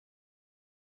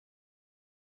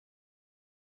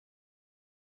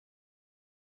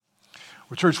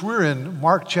Well, church, we're in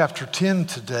Mark chapter 10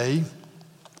 today.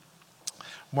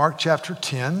 Mark chapter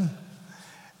 10,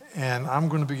 and I'm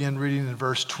going to begin reading in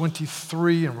verse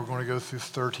 23, and we're going to go through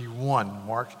 31.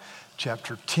 Mark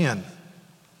chapter 10.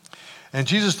 And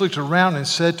Jesus looked around and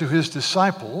said to his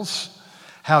disciples,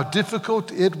 "How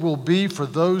difficult it will be for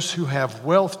those who have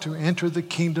wealth to enter the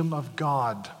kingdom of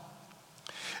God."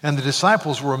 And the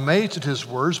disciples were amazed at his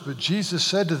words, but Jesus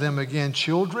said to them again,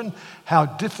 "Children, how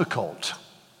difficult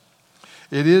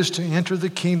it is to enter the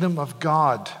kingdom of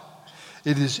God.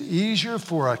 It is easier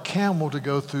for a camel to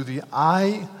go through the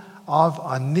eye of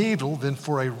a needle than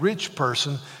for a rich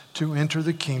person to enter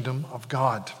the kingdom of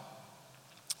God."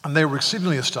 And they were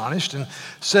exceedingly astonished and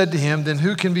said to him, "Then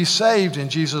who can be saved?"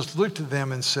 And Jesus looked at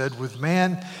them and said, "With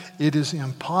man it is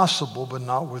impossible, but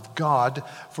not with God,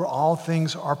 for all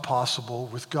things are possible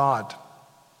with God."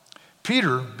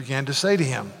 Peter began to say to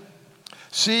him,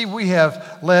 "See, we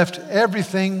have left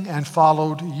everything and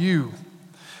followed you."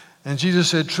 And Jesus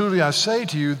said, "Truly I say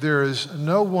to you, there is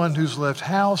no one who's left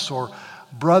house or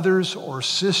brothers or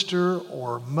sister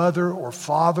or mother or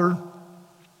father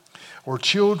or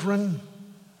children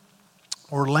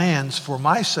or lands for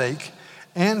my sake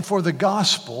and for the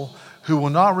gospel who will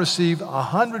not receive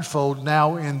 100-fold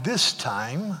now in this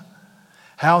time,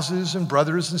 houses and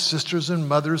brothers and sisters and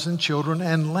mothers and children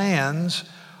and lands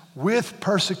with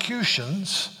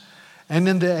persecutions, and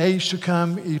in the age to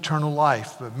come eternal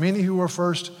life. But many who are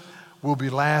first will be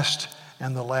last,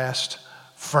 and the last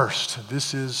first."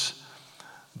 This is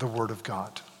the word of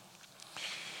God.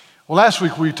 Well, last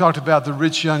week we talked about the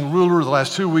rich young ruler. The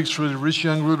last 2 weeks, really, the rich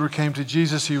young ruler came to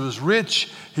Jesus. He was rich,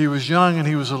 he was young, and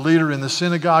he was a leader in the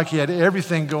synagogue. He had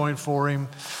everything going for him.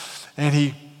 And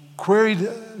he queried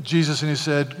Jesus and he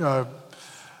said,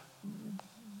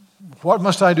 "What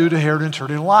must I do to inherit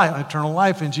eternal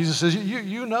life?" And Jesus says,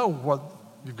 you know what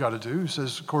you've got to do. He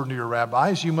says, according to your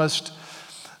rabbis, you must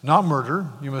not murder,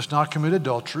 you must not commit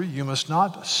adultery, you must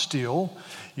not steal,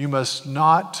 you must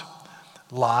not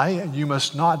lie, and you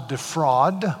must not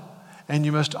defraud, and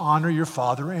you must honor your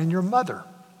father and your mother.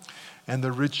 And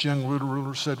the rich young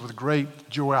ruler said with great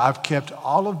joy, "I've kept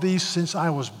all of these since I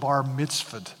was bar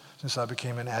mitzvahed, since I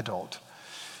became an adult."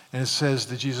 And it says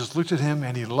that Jesus looked at him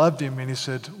and he loved him and he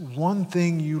said, "One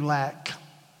thing you lack."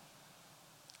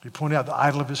 He pointed out the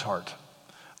idol of his heart,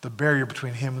 the barrier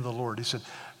between him and the Lord. He said,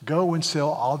 "Go and sell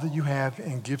all that you have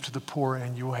and give to the poor,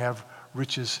 and you will have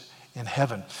riches in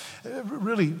heaven."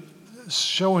 Really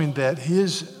showing that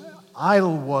his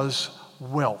idol was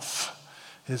wealth.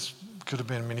 His could have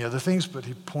been many other things, but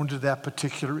he pointed to that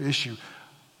particular issue,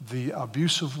 the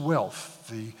abuse of wealth,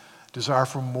 the desire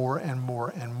for more and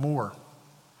more and more.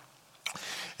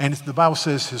 And the Bible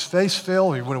says his face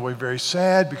fell. He went away very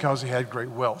sad because he had great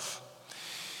wealth.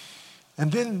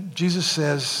 And then Jesus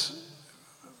says,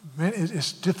 man,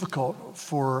 it's difficult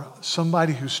for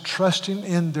somebody who's trusting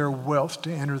in their wealth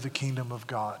to enter the kingdom of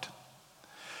God.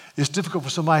 It's difficult for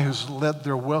somebody who's let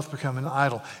their wealth become an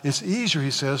idol. It's easier,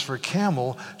 he says, for a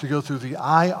camel to go through the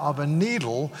eye of a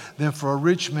needle than for a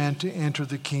rich man to enter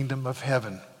the kingdom of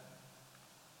heaven.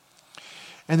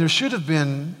 And there should have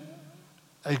been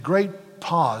a great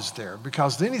pause there,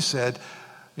 because then he said,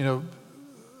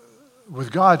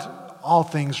 with God, all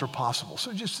things are possible.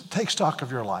 So just take stock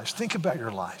of your lives. Think about your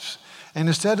lives. And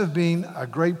instead of being a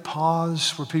great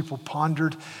pause where people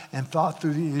pondered and thought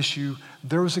through the issue,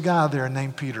 there was a guy there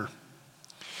named Peter.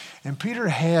 And Peter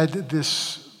had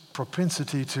this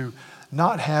propensity to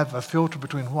not have a filter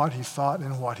between what he thought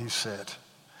and what he said.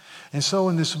 And so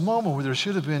in this moment where there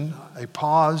should have been a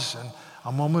pause and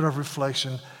a moment of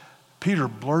reflection, Peter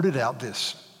blurted out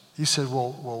this. He said,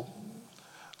 well,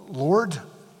 Lord,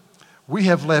 we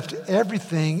have left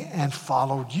everything and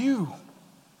followed you.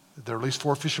 There are at least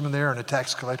 4 fishermen there and a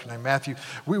tax collector named Matthew.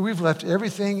 We've left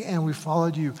everything and we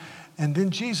followed you. And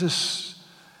then Jesus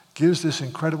gives this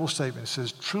incredible statement. He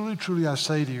says, "Truly, truly, I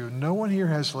say to you, no one here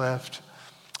has left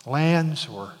lands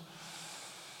or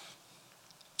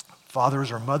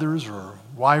fathers or mothers or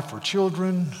wife or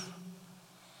children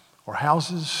or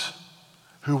houses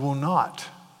who will not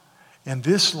in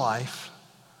this life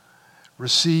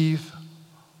receive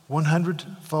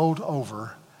 100-fold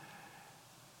over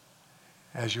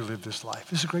as you live this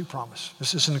life." This is a great promise.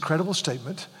 This is an incredible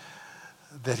statement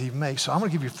that he makes. So I'm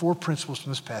going to give you 4 principles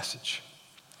from this passage.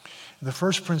 And the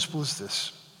first principle is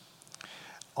this: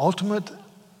 ultimate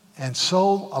and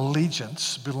sole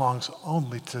allegiance belongs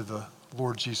only to the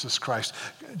Lord Jesus Christ.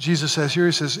 Jesus says here,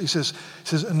 he says,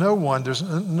 there's no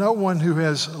one who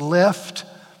has left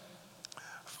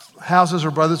houses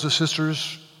or brothers or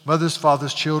sisters, mothers,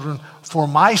 fathers, children, for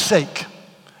my sake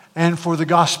and for the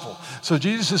gospel. So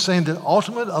Jesus is saying that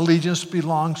ultimate allegiance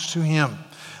belongs to him,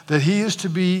 that he is to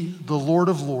be the Lord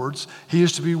of Lords. He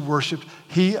is to be worshiped.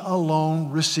 He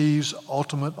alone receives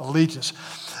ultimate allegiance.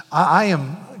 I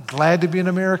am glad to be an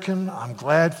American. I'm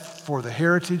glad for the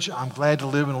heritage. I'm glad to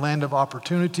live in a land of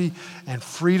opportunity and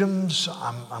freedoms.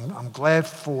 I'm glad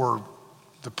for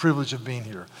the privilege of being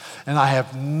here. And I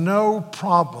have no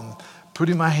problem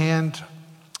putting my hand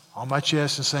on my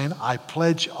chest and saying, I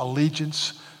pledge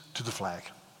allegiance to the flag.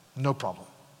 No problem.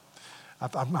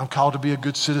 I'm called to be a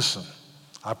good citizen.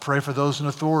 I pray for those in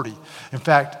authority. In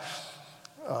fact,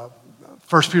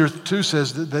 1 Peter 2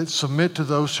 says that submit to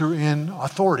those who are in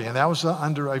authority. And that was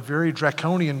under a very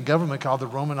draconian government called the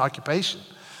Roman occupation.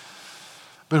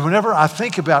 But whenever I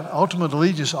think about ultimate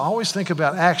allegiance, I always think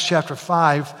about Acts chapter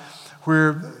 5,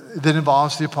 where that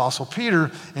involves the Apostle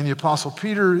Peter. And the Apostle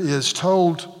Peter is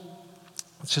told,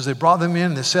 it says they brought them in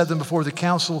and they set them before the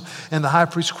council, and the high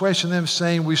priest questioned them,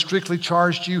 saying, we strictly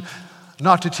charged you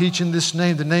not to teach in this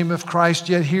name, the name of Christ,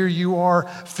 yet here you are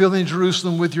filling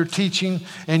Jerusalem with your teaching,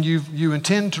 and you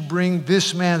intend to bring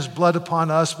this man's blood upon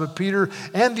us. But Peter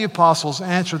and the apostles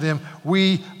answered them,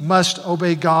 we must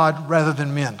obey God rather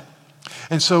than men.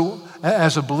 And so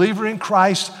as a believer in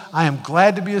Christ, I am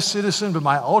glad to be a citizen, but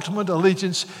my ultimate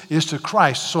allegiance is to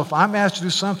Christ. So if I'm asked to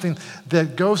do something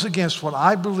that goes against what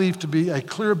I believe to be a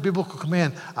clear biblical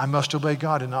command, I must obey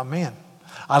God and not man.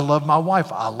 I love my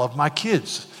wife. I love my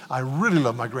kids. I really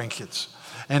love my grandkids.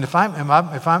 And if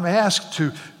I'm asked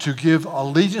to give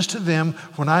allegiance to them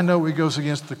when I know it goes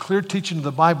against the clear teaching of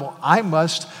the Bible, I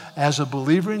must, as a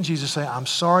believer in Jesus, say, I'm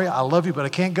sorry, I love you, but I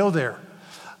can't go there.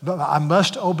 But I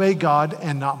must obey God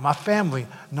and not my family,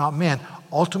 not man.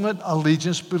 Ultimate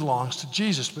allegiance belongs to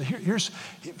Jesus. But here's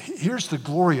the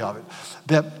glory of it,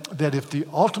 that if the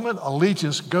ultimate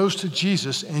allegiance goes to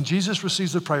Jesus and Jesus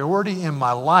receives the priority in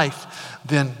my life,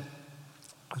 then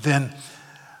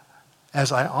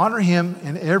as I honor him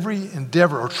in every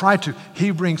endeavor, or try to,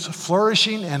 he brings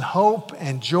flourishing and hope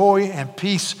and joy and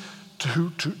peace to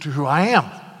who I am.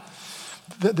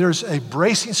 There's a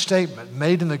bracing statement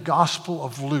made in the Gospel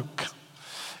of Luke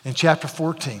in chapter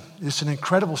 14. It's an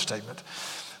incredible statement.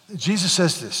 Jesus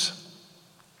says this.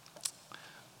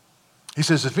 He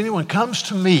says, if anyone comes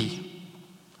to me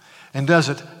and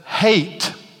doesn't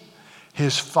hate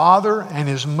his father and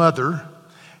his mother,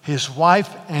 his wife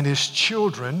and his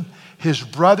children, his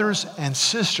brothers and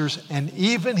sisters, and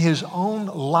even his own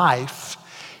life,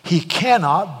 he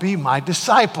cannot be my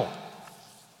disciple.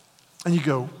 And you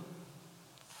go,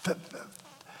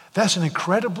 that's an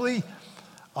incredibly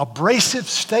abrasive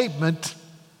statement,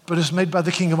 but it's made by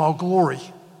the King of all glory.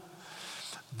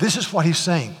 This is what he's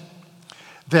saying,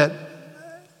 that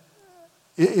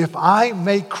if I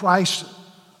make Christ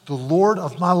the Lord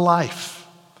of my life,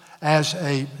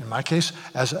 in my case,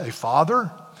 as a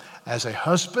father, as a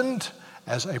husband,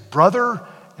 as a brother,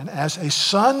 and as a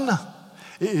son,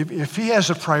 if he has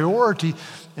a priority,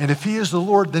 and if he is the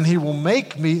Lord, then he will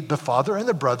make me the father and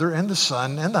the brother and the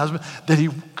son and the husband that he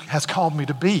has called me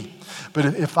to be. But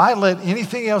if I let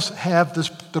anything else have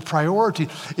the priority,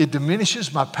 it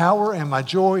diminishes my power and my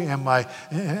joy and my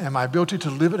ability to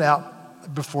live it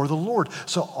out before the Lord.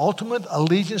 So ultimate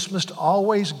allegiance must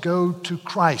always go to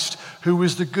Christ, who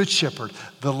is the good shepherd,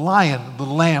 the lion, the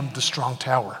lamb, the strong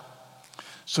tower.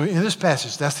 So in this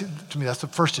passage, to me, that's the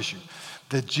first issue,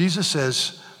 that Jesus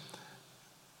says,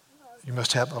 you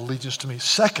must have allegiance to me.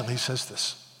 Secondly, he says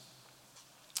this.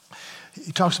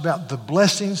 He talks about the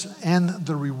blessings and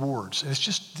the rewards. And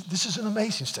this is an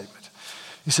amazing statement.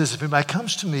 He says, if anybody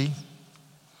comes to me,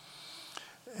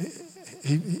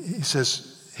 he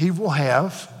says, he will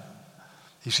have,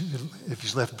 if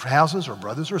he's left houses or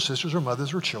brothers or sisters or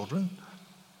mothers or children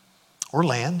or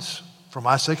lands for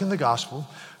my sake and the gospel,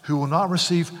 who will not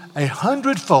receive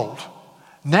 100-fold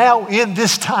now in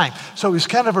this time. So it's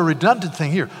kind of a redundant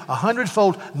thing here.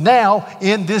 100-fold now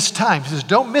in this time. He says,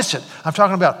 don't miss it. I'm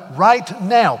talking about right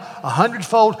now.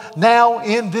 100-fold now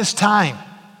in this time.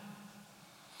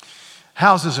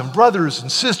 Houses and brothers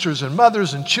and sisters and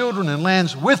mothers and children and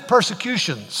lands with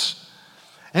persecutions.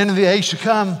 And in the age to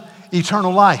come,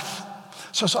 eternal life.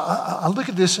 So I look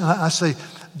at this and I say,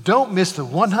 don't miss the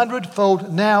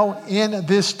 100-fold now in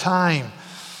this time.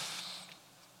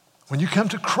 When you come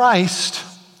to Christ,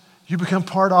 you become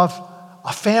part of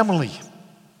a family.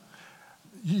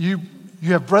 You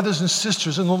have brothers and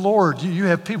sisters in the Lord. You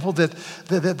have people that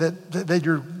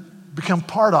you become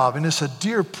part of, and it's a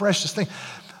dear, precious thing.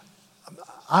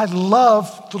 I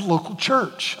love the local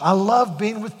church. I love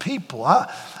being with people.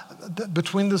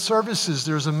 Between the services,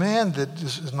 there's a man that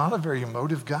is not a very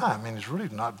emotive guy. I mean, he's really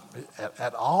not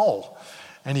at all.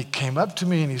 And he came up to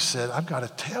me and he said, I've got to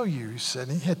tell you, he said,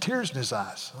 and he had tears in his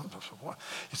eyes.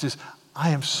 He says, I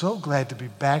am so glad to be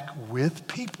back with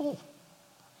people,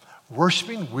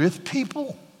 worshiping with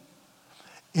people.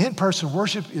 In-person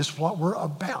worship is what we're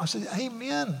about. I said,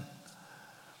 amen.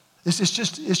 It's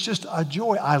just a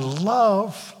joy. I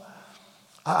love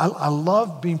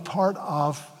being part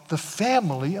of the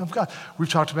family of God. We've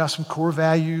talked about some core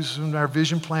values in our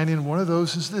vision planning, and one of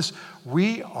those is this: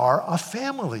 we are a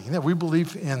family. You know, we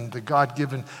believe in the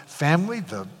God-given family,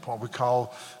 what we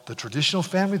call the traditional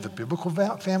family, the biblical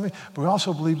family, but we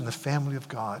also believe in the family of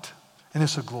God, and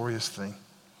it's a glorious thing.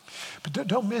 But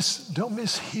don't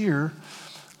miss here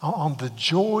on the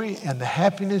joy and the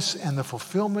happiness and the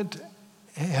fulfillment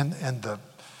and the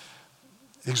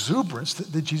exuberance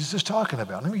that Jesus is talking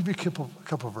about. Let me give you a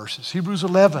couple of verses. Hebrews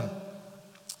 11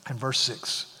 and verse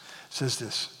 6 says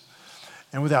this: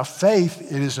 and without faith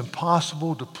it is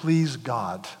impossible to please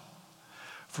God.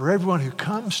 For everyone who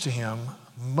comes to him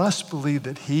must believe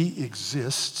that he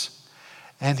exists,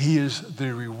 and he is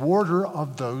the rewarder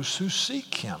of those who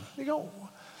seek him. You go.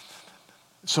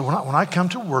 So when I come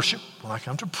to worship, when I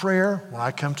come to prayer, when I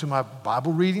come to my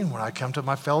Bible reading, when I come to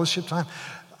my fellowship time,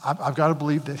 I've got to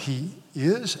believe that he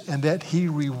is and that he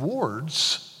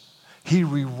rewards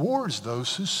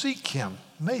those who seek him.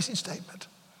 Amazing statement.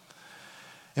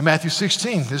 In Matthew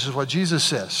 16, this is what Jesus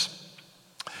says.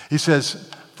 He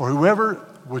says, for whoever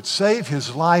would save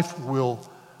his life will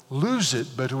lose it,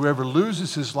 but whoever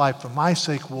loses his life for my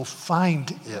sake will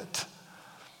find it.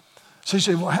 So you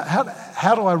say, well,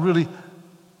 how do I really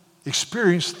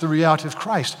experience the reality of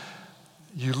Christ?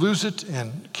 You lose it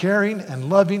in caring and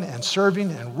loving and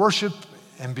serving and worship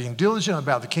and being diligent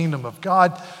about the kingdom of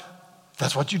God.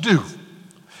 That's what you do.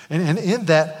 And in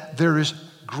that, there is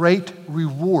great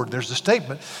reward. There's a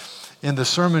statement in the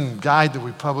sermon guide that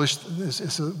we published.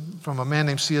 It's from a man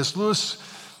named C.S. Lewis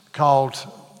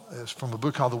it's from a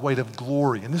book called The Weight of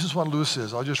Glory. And this is what Lewis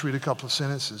says. I'll just read a couple of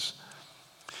sentences.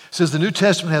 It says, the New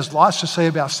Testament has lots to say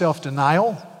about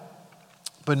self-denial,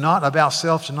 but not about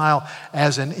self-denial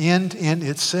as an end in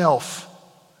itself.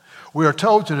 We are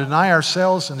told to deny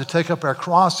ourselves and to take up our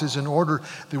crosses in order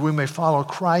that we may follow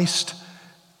Christ.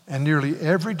 And nearly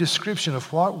every description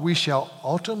of what we shall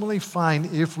ultimately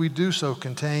find if we do so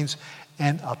contains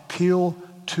an appeal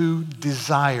to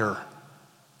desire,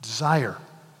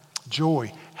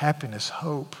 joy, happiness,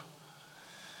 hope.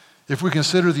 If we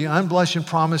consider the unblushing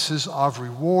promises of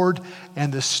reward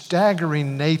and the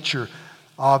staggering nature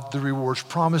of the rewards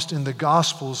promised in the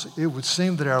Gospels, it would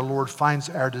seem that our Lord finds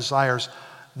our desires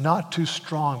not too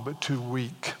strong, but too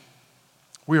weak.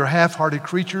 We are half-hearted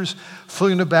creatures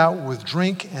fooling about with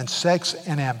drink and sex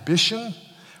and ambition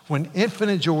when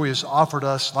infinite joy is offered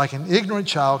us, like an ignorant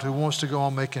child who wants to go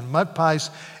on making mud pies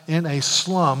in a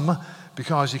slum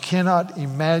because he cannot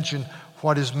imagine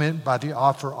what is meant by the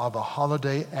offer of a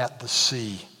holiday at the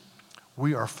sea.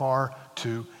 We are far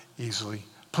too easily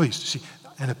pleased. See,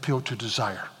 an appeal to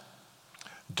desire.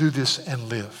 Do this and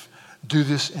live. Do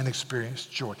this and experience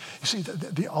joy. You see,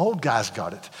 the old guys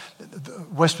got it. The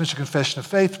Westminster Confession of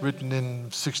Faith, written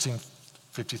in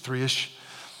 1653-ish,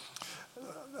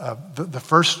 the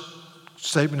first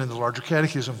statement in the larger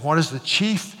catechism, what is the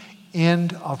chief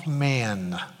end of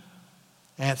man?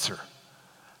 Answer: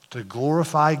 to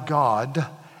glorify God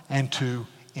and to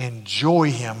enjoy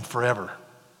him forever.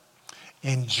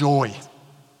 Enjoy.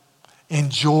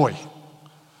 Enjoy.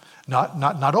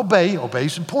 Not obey. Obey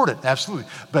is important, absolutely.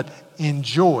 But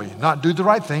enjoy. Not do the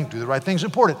right thing. Do the right thing is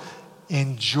important.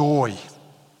 Enjoy.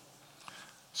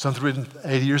 Something written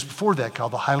 80 years before that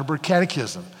called the Heidelberg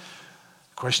Catechism.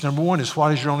 Question number 1 is,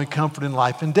 what is your only comfort in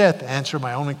life and death? The answer: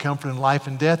 my only comfort in life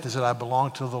and death is that I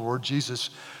belong to the Lord Jesus,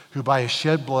 who by his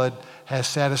shed blood has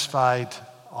satisfied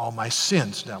all my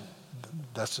sins. Now,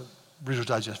 that's a Reader's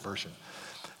Digest version.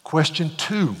 Question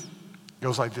 2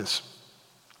 goes like this.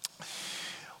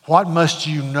 What must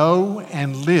you know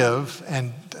and live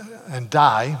and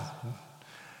die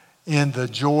in the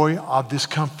joy of this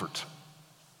comfort?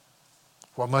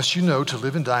 What must you know to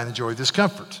live and die in the joy of this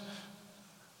comfort?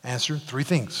 Answer: 3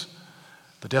 things.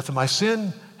 The death of my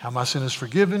sin, how my sin is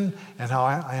forgiven, and how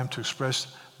I am to express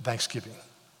thanksgiving.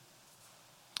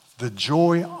 The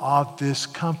joy of this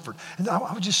comfort. And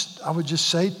I would just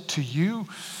say to you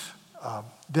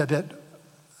that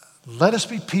let us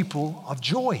be people of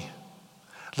joy.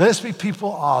 Let us be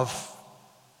people of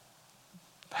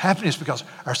Happiness because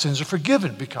our sins are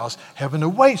forgiven, because heaven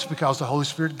awaits, because the Holy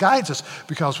Spirit guides us,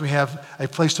 because we have a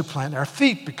place to plant our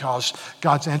feet, because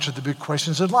God's answered the big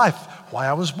questions in life, why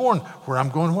I was born, where I'm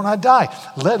going when I die.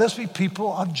 Let us be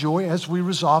people of joy as we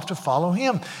resolve to follow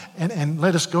him. And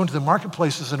let us go into the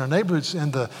marketplaces in our neighborhoods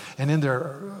and in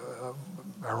their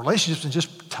our relationships and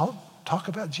just talk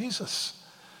about Jesus.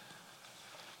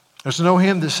 There's no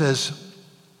hymn that says,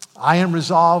 I am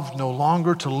resolved no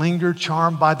longer to linger,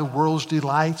 charmed by the world's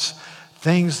delights.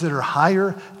 Things that are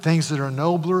higher, things that are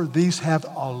nobler, these have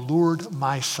allured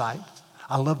my sight.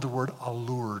 I love the word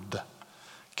allured,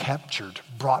 captured,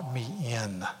 brought me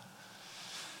in.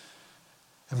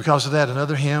 And because of that,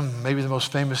 another hymn, maybe the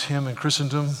most famous hymn in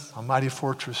Christendom, A Mighty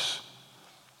Fortress.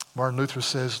 Martin Luther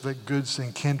says, let goods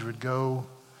and kindred go.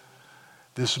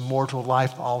 This mortal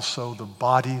life also, the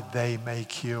body they may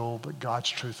kill, but God's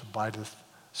truth abideth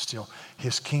still.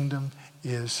 His kingdom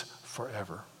is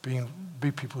forever.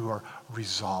 Be people who are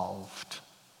resolved.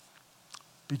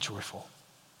 Be joyful.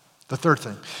 The third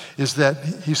thing is that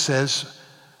he says,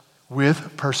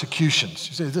 with persecutions.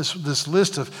 You see, this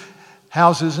list of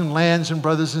houses and lands and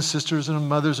brothers and sisters and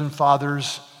mothers and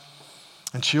fathers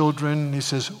and children, he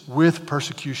says, with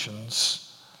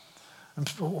persecutions. And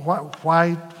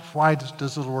why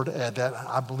does the Lord add that?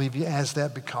 I believe he adds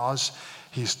that because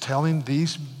he's telling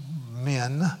these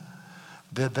men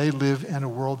that they live in a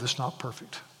world that's not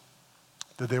perfect,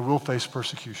 that they will face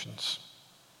persecutions.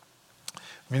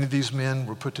 Many of these men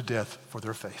were put to death for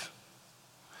their faith.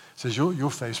 It says you'll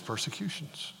face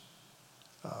persecutions.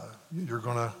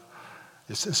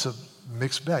 It's a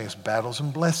mixed bag. It's battles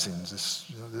and blessings.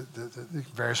 It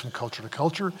varies from culture to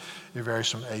culture. It varies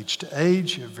from age to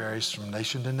age. It varies from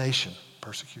nation to nation,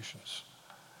 persecutions.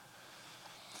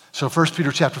 So 1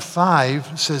 Peter chapter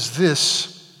 5 says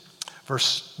this,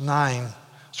 verse 9,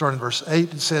 starting in verse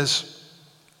 8, it says,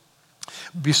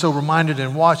 be so reminded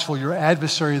and watchful, your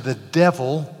adversary, the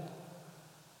devil,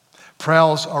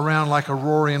 prowls around like a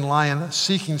roaring lion,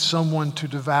 seeking someone to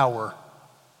devour.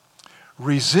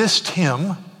 Resist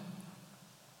him,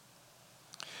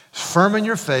 firm in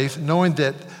your faith, knowing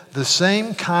that the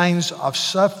same kinds of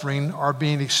suffering are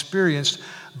being experienced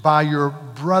by your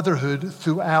brotherhood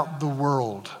throughout the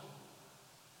world.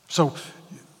 So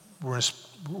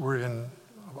we're in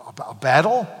a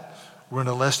battle. We're in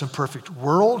a less than perfect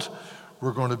world.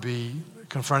 We're going to be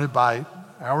confronted by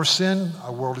our sin,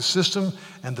 our worldly system,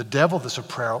 and the devil that's a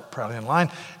prowling lion.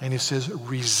 And he says,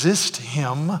 resist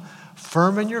him,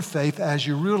 firm in your faith, as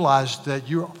you realize that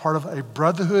you're part of a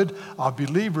brotherhood of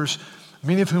believers,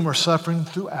 many of whom are suffering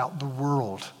throughout the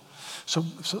world. So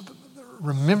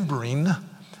remembering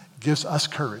gives us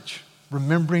courage.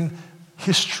 Remembering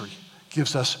history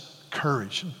gives us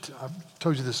courage. I've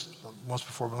told you this once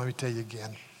before, but let me tell you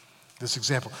again. This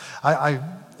example. I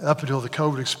up until the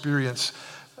COVID experience,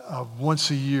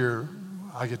 once a year,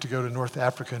 I get to go to North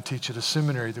Africa and teach at a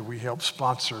seminary that we help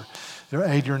sponsor. There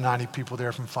are 80 or 90 people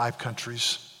there from 5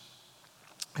 countries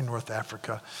in North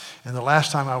Africa. And the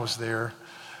last time I was there,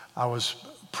 I was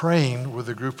praying with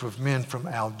a group of men from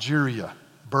Algeria,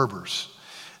 Berbers.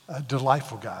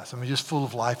 Delightful guys. I mean, just full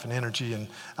of life and energy. And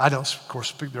I don't, of course,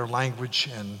 speak their language.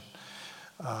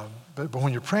 But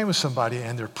when you're praying with somebody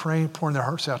and they're praying, pouring their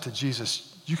hearts out to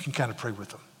Jesus, you can kind of pray with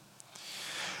them.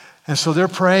 And so they're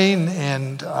praying,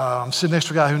 and I'm sitting next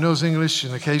to a guy who knows English,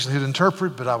 and occasionally he'd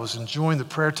interpret, but I was enjoying the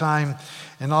prayer time.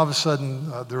 And all of a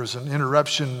sudden, there was an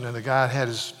interruption, and the guy had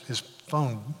his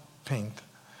phone pinged.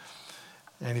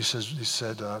 And he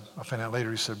said, I found out later,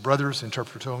 he said, brothers, the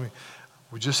interpreter told me,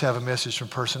 we just have a message from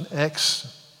person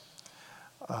X.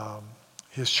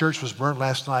 His church was burnt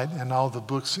last night, and all the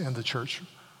books in the church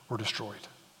were destroyed.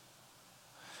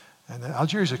 And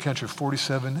Algeria is a country of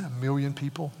 47 million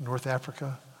people, North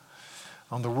Africa.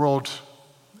 On the World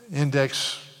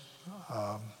Index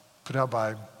put out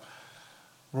by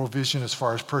World Vision as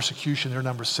far as persecution, they're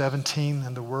number 17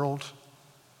 in the world.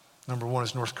 Number 1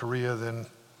 is North Korea, then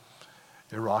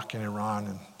Iraq and Iran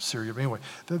and Syria. But anyway,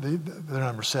 they're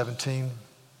number 17.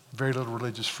 Very little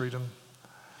religious freedom.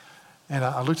 And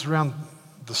I looked around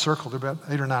the circle. There were about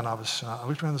 8 or 9 of us. And I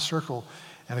looked around the circle,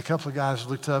 and a couple of guys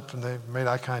looked up, and they made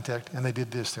eye contact, and they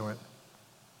did this. They went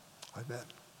like that.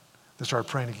 They started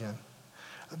praying again.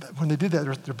 When they did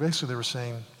that, they were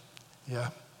saying, yeah,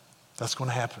 that's going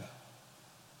to happen.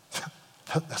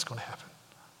 That's going to happen.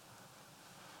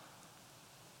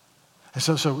 And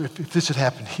so if this had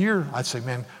happened here, I'd say,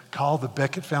 man, call the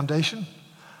Becket Foundation,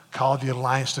 call the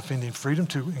Alliance Defending Freedom,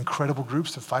 2 incredible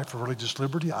groups that fight for religious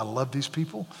liberty. I love these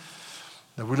people.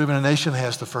 Now, we live in a nation that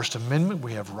has the First Amendment.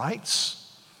 We have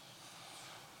rights.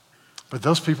 But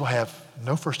those people have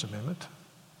no First Amendment.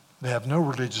 They have no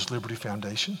religious liberty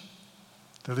foundation.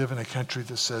 They live in a country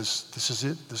that says, this is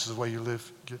it, this is the way you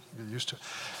live, get used to it.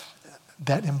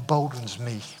 That emboldens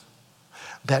me.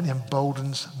 That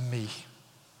emboldens me.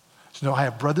 So, I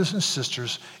have brothers and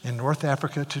sisters in North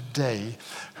Africa today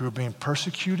who are being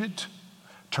persecuted,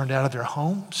 turned out of their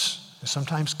homes, and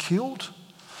sometimes killed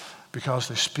because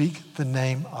they speak the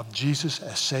name of Jesus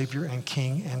as Savior and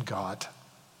King and God.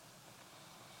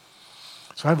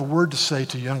 So I have a word to say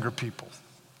to younger people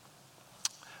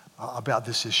about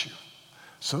this issue.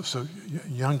 So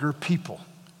younger people,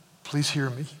 please hear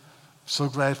me. So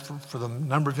glad for the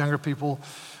number of younger people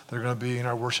that are going to be in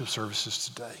our worship services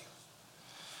today.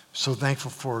 So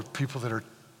thankful for people that are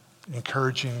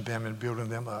encouraging them and building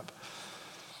them up.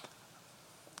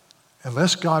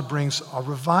 Unless God brings a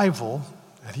revival,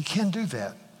 and he can do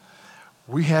that,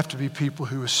 we have to be people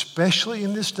who, especially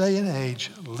in this day and age,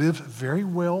 live very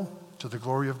well to the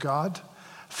glory of God,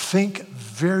 think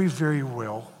very, very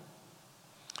well,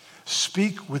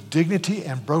 speak with dignity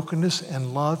and brokenness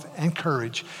and love and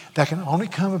courage that can only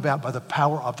come about by the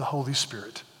power of the Holy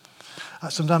Spirit.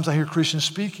 Sometimes I hear Christians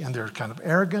speak and they're kind of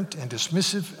arrogant and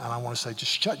dismissive, and I want to say,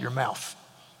 just shut your mouth.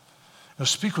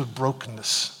 Speak with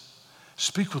brokenness.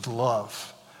 Speak with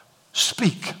love.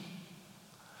 Speak.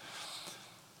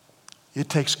 It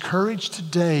takes courage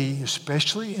today,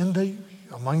 especially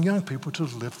among young people, to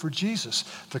live for Jesus.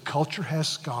 The culture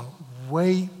has gone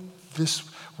way this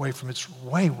way from its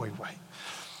way.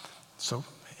 So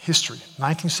history,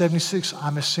 1976,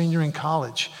 I'm a senior in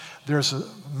college. There's a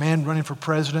man running for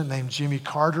president named Jimmy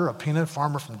Carter, a peanut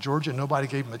farmer from Georgia. Nobody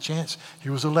gave him a chance.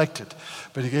 He was elected.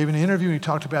 But he gave an interview and he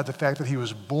talked about the fact that he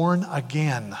was born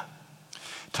again.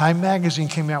 Time magazine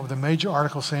came out with a major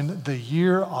article saying the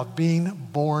year of being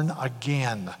born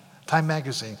again. Time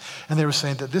magazine. And they were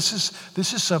saying that this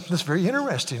is something that's very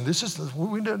interesting.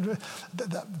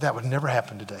 That would never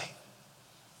happen today.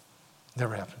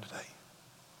 Never happen today.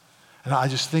 And I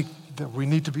just think that we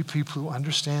need to be people who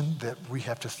understand that we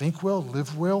have to think well,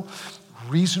 live well,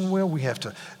 reason well. We have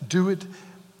to do it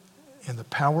in the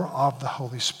power of the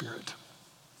Holy Spirit.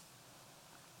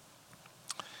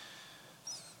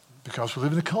 Because we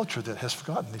live in a culture that has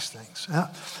forgotten these things.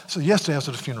 So yesterday I was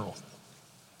at a funeral.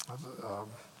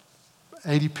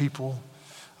 80 people,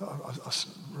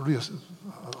 really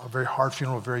a very hard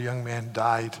funeral. A very young man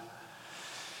died.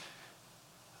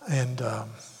 And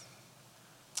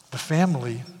the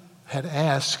family had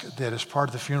asked that as part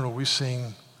of the funeral we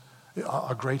sing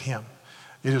a great hymn.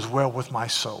 It Is Well With My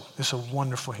Soul. It's a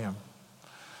wonderful hymn,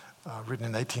 written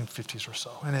in the 1850s or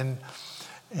so.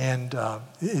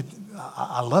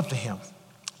 I love the hymn,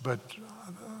 but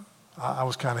I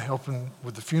was kind of helping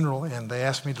with the funeral, and they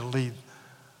asked me to lead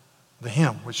the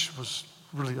hymn, which was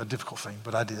really a difficult thing,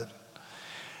 but I did.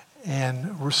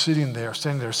 And we're standing there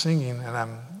singing,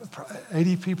 and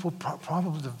 80 people,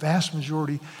 probably the vast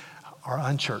majority, are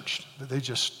unchurched. And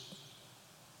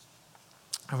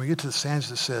we get to the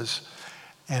stanza that says,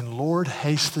 "And Lord,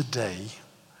 haste the day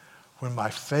when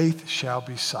my faith shall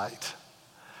be sight.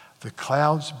 The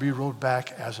clouds be rolled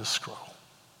back as a scroll.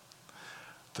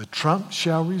 The trump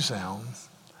shall resound.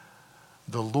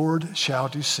 The Lord shall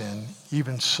descend.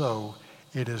 Even so,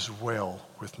 it is well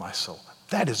with my soul."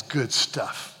 That is good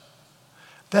stuff.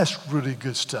 That's really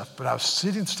good stuff. But I was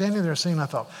standing there singing, I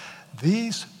thought,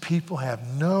 these people have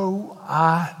no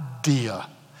idea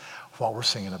what we're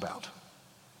singing about.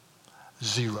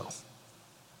 Zero.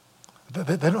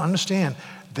 They don't understand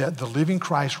that the living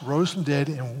Christ rose from the dead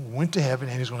and went to heaven,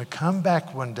 and he's going to come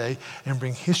back one day and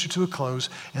bring history to a close,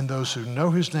 and those who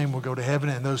know his name will go to heaven,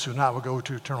 and those who not will go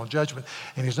to eternal judgment.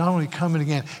 And he's not only coming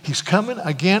again, he's coming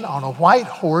again on a white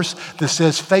horse that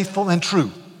says faithful and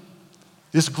true.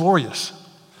 It's glorious.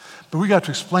 But we got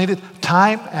to explain it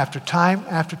time after time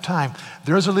after time.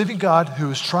 There is a living God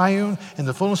who is triune. In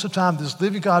the fullness of time, this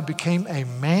living God became a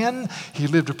man. He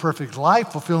lived a perfect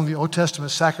life, fulfilling the Old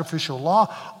Testament sacrificial law.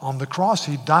 On the cross,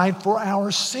 he died for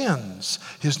our sins.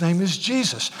 His name is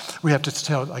Jesus. We have to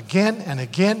tell it again and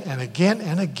again and again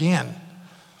and again.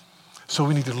 So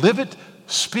we need to live it,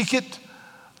 speak it,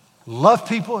 love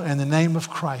people in the name of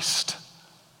Christ.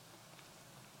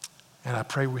 And I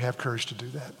pray we have courage to do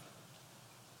that.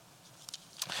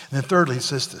 And then thirdly, he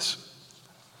says this,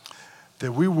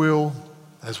 that we will,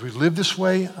 as we live this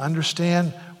way,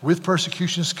 understand with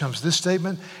persecutions comes this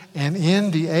statement, and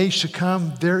in the age to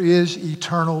come, there is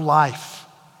eternal life.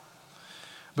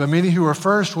 But many who are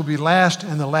first will be last,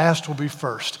 and the last will be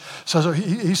first. So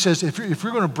he says, if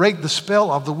you're going to break the spell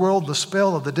of the world, the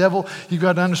spell of the devil, you've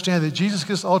got to understand that Jesus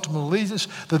gets the ultimate allegiance,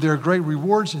 that there are great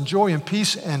rewards and joy and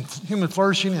peace and human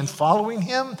flourishing in following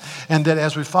him, and that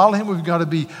as we follow him, we've got to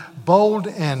be bold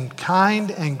and kind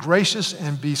and gracious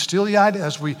and be steely-eyed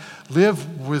as we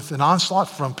live with an onslaught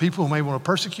from people who may want to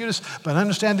persecute us. But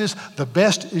understand this, the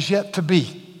best is yet to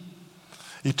be.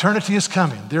 Eternity is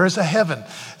coming. There is a heaven.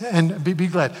 And be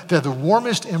glad that the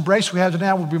warmest embrace we have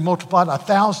now will be multiplied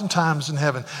 1,000 times in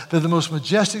heaven. That the most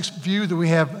majestic view that we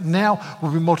have now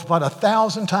will be multiplied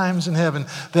 1,000 times in heaven.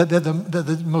 That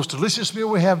the most delicious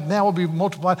meal we have now will be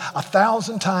multiplied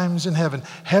 1,000 times in heaven.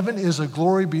 Heaven is a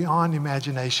glory beyond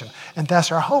imagination. And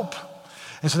that's our hope.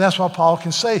 And so that's why Paul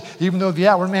can say, even though the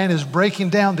outward man is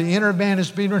breaking down, the inner man is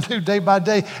being renewed day by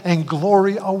day, and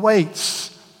glory awaits.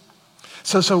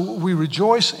 So we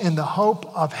rejoice in the hope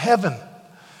of heaven,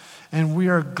 and we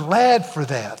are glad for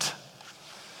that.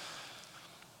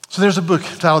 So there's a book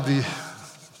titled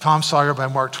Tom Sawyer by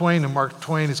Mark Twain, and Mark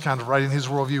Twain is kind of writing his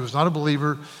worldview. He was not a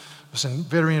believer. It's a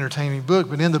very entertaining book,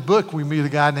 but in the book we meet a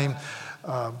guy named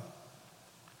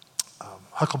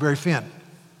Huckleberry Finn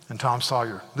and Tom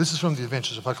Sawyer. This is from The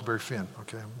Adventures of Huckleberry Finn.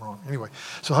 Okay, I'm wrong. Anyway,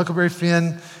 so Huckleberry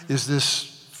Finn is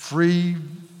this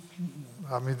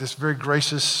this very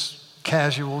gracious,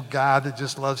 casual guy that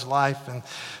just loves life. And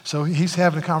so he's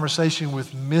having a conversation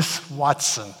with Miss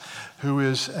Watson, who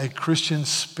is a Christian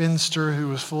spinster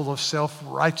who is full of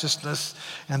self-righteousness.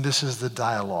 And this is the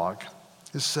dialogue.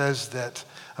 It says that,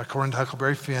 according to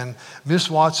Huckleberry Finn, Miss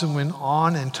Watson went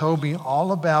on and told me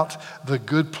all about the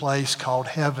good place called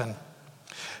heaven.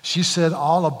 She said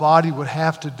all a body would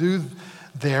have to do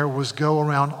there was go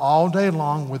around all day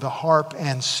long with a harp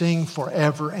and sing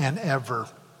forever and ever.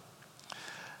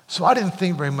 So I didn't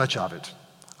think very much of it.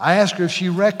 I asked her if she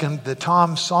reckoned that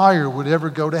Tom Sawyer would ever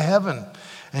go to heaven.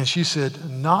 And she said,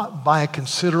 not by a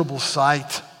considerable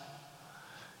sight.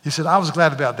 He said, I was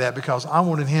glad about that because I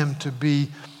wanted him to be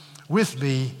with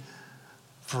me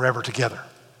forever together.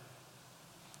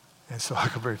 And so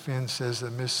Huckleberry Finn says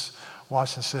that Miss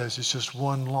Watson says it's just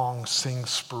one long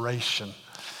sing-spiration.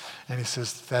 And he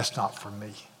says, that's not for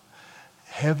me.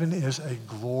 Heaven is a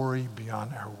glory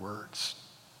beyond our words.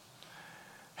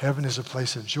 Heaven is a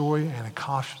place of joy and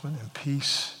accomplishment and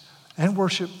peace and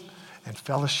worship and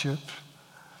fellowship.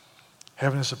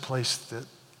 Heaven is a place that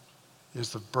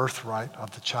is the birthright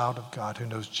of the child of God who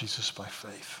knows Jesus by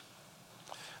faith.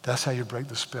 That's how you break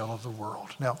the spell of the world.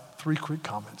 Now, 3 quick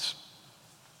comments.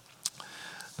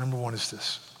 Number 1 is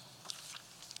this.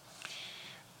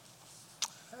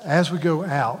 As we go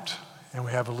out and we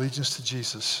have allegiance to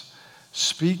Jesus,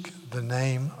 speak the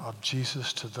name of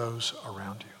Jesus to those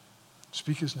around you.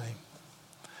 Speak his name.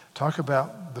 Talk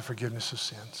about the forgiveness of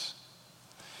sins.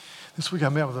 This week I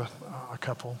met with a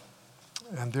couple,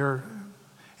 and they're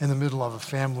in the middle of a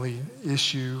family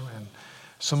issue, and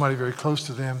somebody very close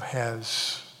to them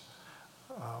has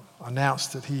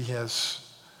announced that he has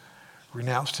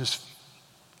renounced his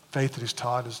faith that he's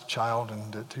taught as a child,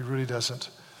 and that he really doesn't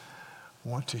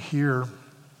want to hear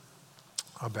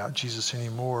about Jesus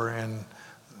anymore. And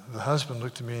the husband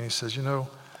looked at me and he says,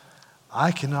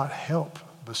 I cannot help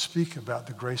but speak about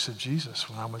the grace of Jesus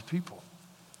when I'm with people.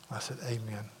 I said,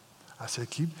 amen. I said,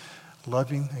 keep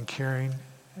loving and caring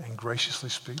and graciously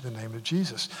speak the name of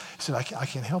Jesus. He said, I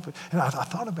can't help it. And I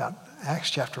thought about Acts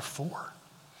chapter 4.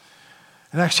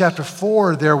 In Acts chapter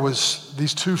 4, there was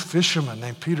these 2 fishermen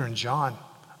named Peter and John,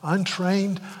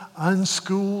 untrained,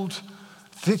 unschooled,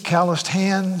 thick calloused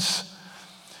hands.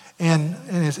 And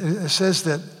it says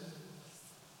that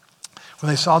when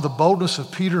they saw the boldness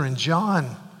of Peter and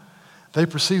John, they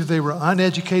perceived they were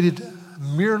uneducated,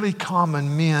 merely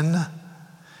common men,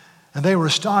 and they were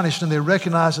astonished, and they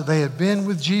recognized that they had been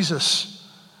with Jesus.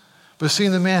 But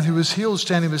seeing the man who was healed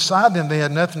standing beside them, they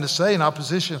had nothing to say in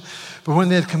opposition. But when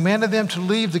they had commanded them to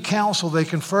leave the council, they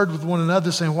conferred with one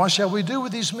another, saying, what shall we do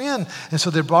with these men? And so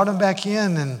they brought them back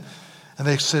in, and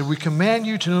they said, we command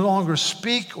you to no longer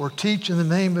speak or teach in the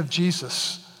name of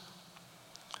Jesus.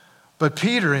 But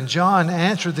Peter and John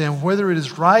answered them, whether it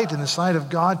is right in the sight of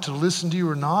God to listen to you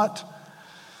or not,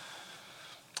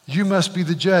 you must be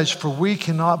the judge, for we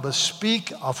cannot but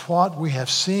speak of what we have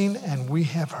seen and we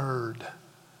have heard.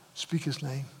 Speak his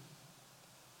name.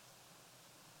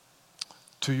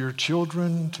 To your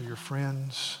children, to your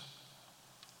friends.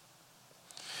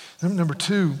 Number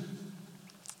 2,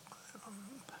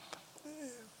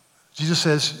 Jesus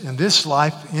says, in this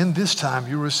life, in this time,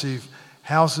 you receive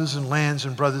houses and lands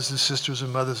and brothers and sisters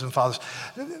and mothers and fathers.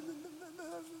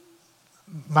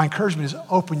 My encouragement is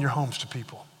open your homes to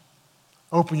people.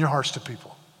 Open your hearts to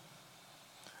people.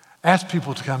 Ask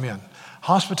people to come in.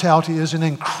 Hospitality is an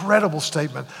incredible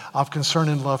statement of concern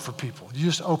and love for people. You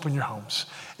just open your homes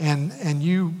and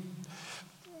you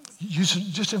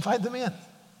just invite them in.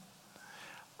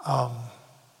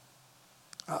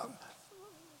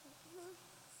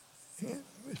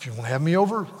 If you want to have me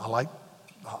over,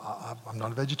 I'm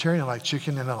not a vegetarian. I like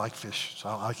chicken and I like fish, so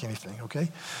I like anything, okay?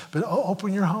 But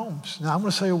open your homes. Now, I'm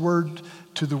going to say a word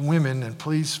to the women, and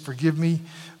please forgive me,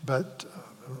 but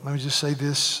let me just say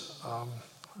this.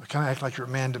 I kind of act like you're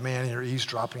man to man and you're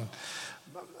eavesdropping.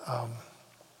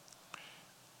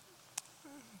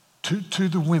 To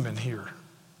the women here,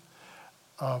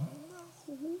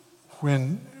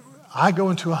 when I go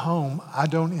into a home, I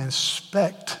don't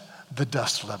inspect the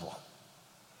dust level.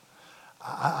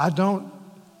 I don't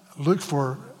look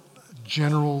for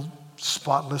general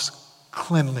spotless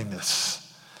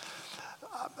cleanliness.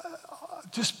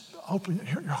 Just open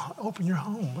your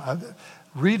home.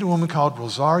 Read a woman called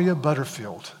Rosaria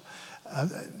Butterfield.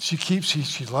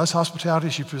 She loves hospitality.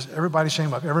 She puts everybody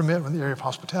shame I've ever met in the area of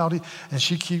hospitality, and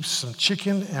she keeps some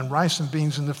chicken and rice and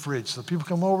beans in the fridge. So people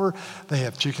come over, they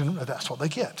have chicken, that's what they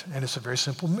get, and it's a very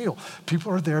simple meal.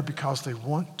 People are there because they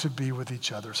want to be with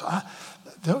each other. So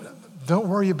don't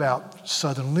worry about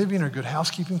Southern Living or Good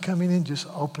Housekeeping coming in. Just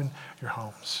open your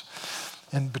homes.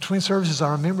 And between services,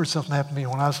 I remembered something happened to me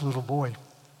when I was a little boy.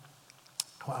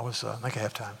 I was like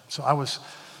halftime. So I was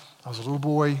a little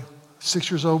boy,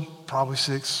 6 years old, probably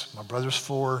 6. My brother's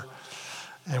 4,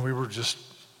 and we were just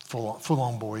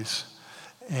full-on boys.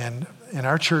 And in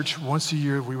our church, once a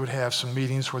year, we would have some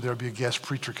meetings where there would be a guest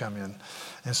preacher come in.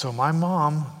 And so my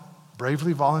mom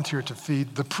bravely volunteered to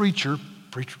feed the preacher,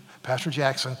 Pastor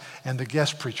Jackson, and the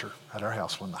guest preacher at our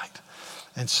house one night.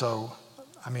 And so,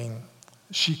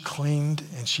 she cleaned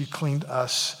and she cleaned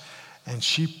us, and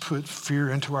she put fear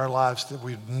into our lives that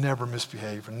we'd never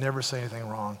misbehave and never say anything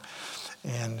wrong.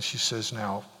 And she says,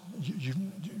 now, you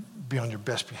be on your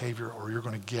best behavior or you're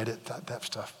going to get it, that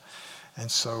stuff. And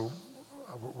so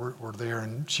we're there,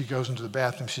 and she goes into the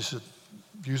bathroom. She said,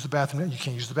 use the bathroom. You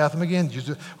can't use the bathroom again.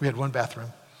 We had one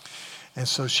bathroom. And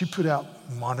so she put out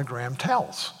monogrammed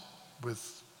towels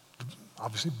with,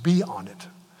 obviously, B on it.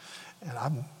 And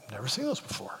I've never seen those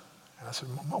before. And I said,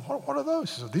 Mom, what are those?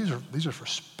 She said, these are for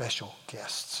special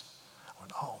guests. I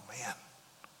went, oh, man,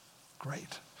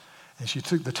 great. And she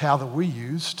took the towel that we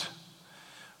used,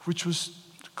 which was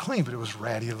clean, but it was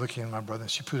ratty looking at my brother,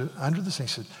 and she put it under the sink.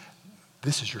 She said,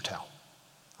 this is your towel.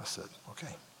 I said,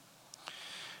 okay.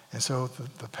 And so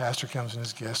the pastor comes and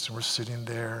his guest, and we're sitting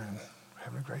there and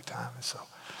having a great time. And so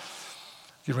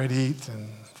get ready to eat, and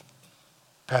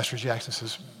Pastor Jackson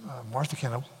says, Martha,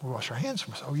 can we wash our hands?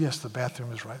 I said, oh, yes, the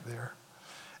bathroom is right there.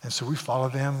 And so we follow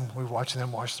them. We watch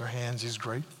them wash their hands. These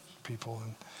great people.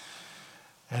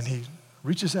 And he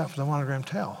reaches out for the monogram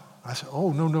towel. I said,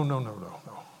 oh,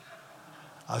 no.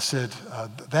 I said,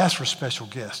 that's for special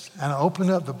guests. And I opened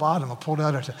up the bottom. I pulled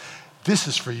out and said, this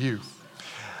is for you.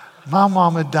 My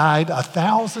mama died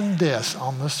 1,000 deaths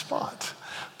on the spot.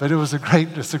 But it's a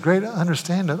great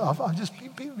understanding of just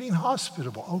being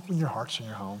hospitable. Open your hearts and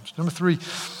your homes. Number three,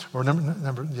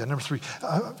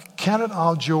 count it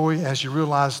all joy as you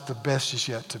realize the best is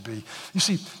yet to be. You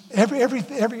see,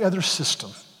 every other system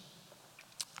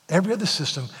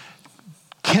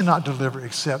cannot deliver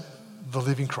except the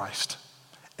living Christ.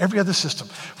 Every other system.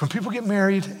 When people get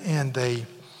married and they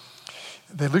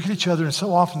look at each other, and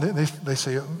so often they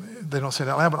say, they don't say it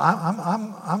out loud, but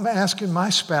I'm asking my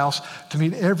spouse to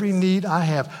meet every need I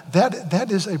have.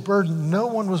 That is a burden no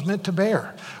one was meant to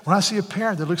bear. When I see a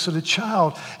parent that looks at a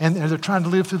child and they're trying to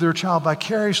live through their child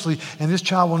vicariously, and this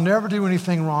child will never do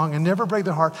anything wrong and never break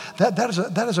their heart,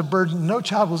 that is a burden no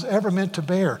child was ever meant to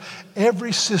bear.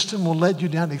 Every system will let you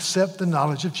down except the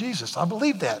knowledge of Jesus. I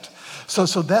believe that. So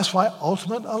that's why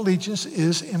ultimate allegiance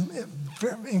is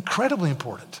incredibly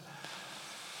important.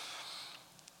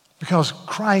 Because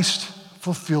Christ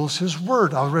fulfills his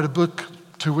word. I read a book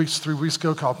 3 weeks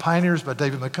ago called Pioneers by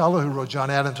David McCullough, who wrote John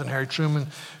Adams and Harry Truman,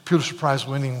 Pulitzer Prize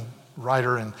winning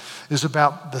writer, and is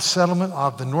about the settlement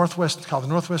of the Northwest, called the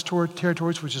Northwest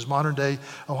Territories, which is modern day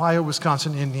Ohio,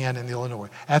 Wisconsin, Indiana, and Illinois,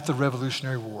 at the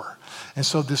Revolutionary War. And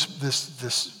so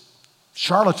this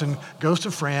charlatan goes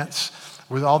to France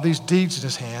with all these deeds in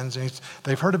his hands, and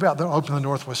they've heard about the opening of the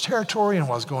Northwest Territory and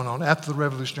what's going on after the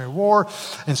Revolutionary War.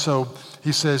 And so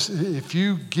he says, if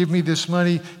you give me this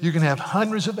money, you can have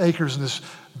hundreds of acres in this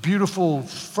beautiful,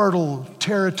 fertile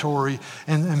territory.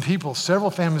 And people,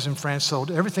 several families in France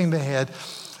sold everything they had,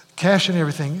 cash and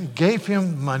everything, gave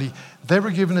him money. They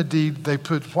were given a deed. They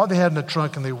put what they had in the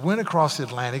trunk, and they went across the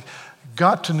Atlantic,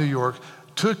 got to New York,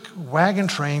 took wagon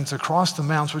trains across the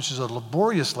mountains, which is a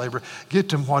laborious labor, get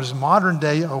to what is modern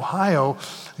day Ohio,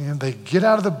 and they get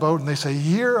out of the boat and they say,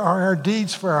 here are our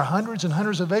deeds for our hundreds and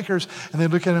hundreds of acres. And they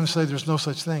look at him and say, there's no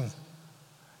such thing.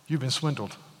 You've been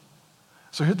swindled.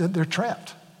 So they're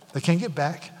trapped. They can't get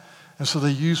back. And so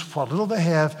they use what little they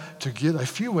have to get a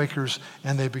few acres,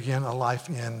 and they begin a life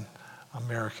in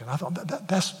America. And I thought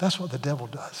that's what the devil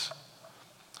does.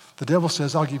 The devil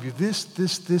says, I'll give you this,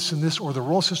 this, this, and this, or the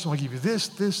world system will give you this,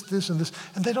 this, this, and this,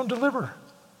 and they don't deliver.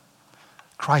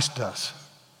 Christ does.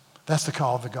 That's the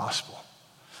call of the gospel.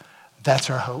 That's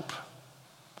our hope.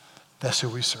 That's who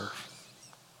we serve.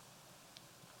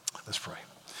 Let's pray.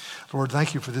 Lord,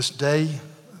 thank you for this day.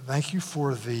 Thank you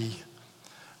for the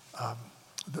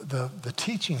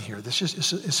teaching here.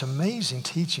 It's amazing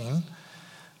teaching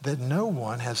that no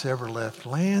one has ever left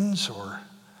lands or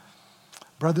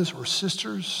brothers or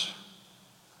sisters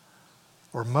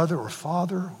or mother or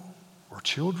father or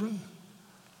children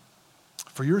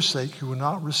for your sake who will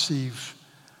not receive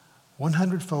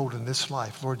 100-fold in this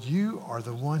life. Lord, you are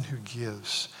the one who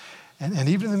gives. And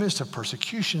even in the midst of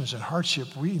persecutions and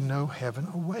hardship, we know heaven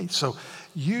awaits. So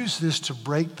use this to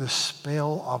break the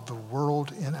spell of the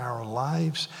world in our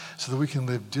lives so that we can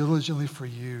live diligently for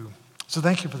you. So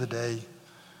thank you for the day.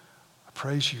 I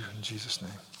praise you in Jesus'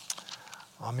 name.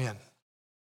 Amen.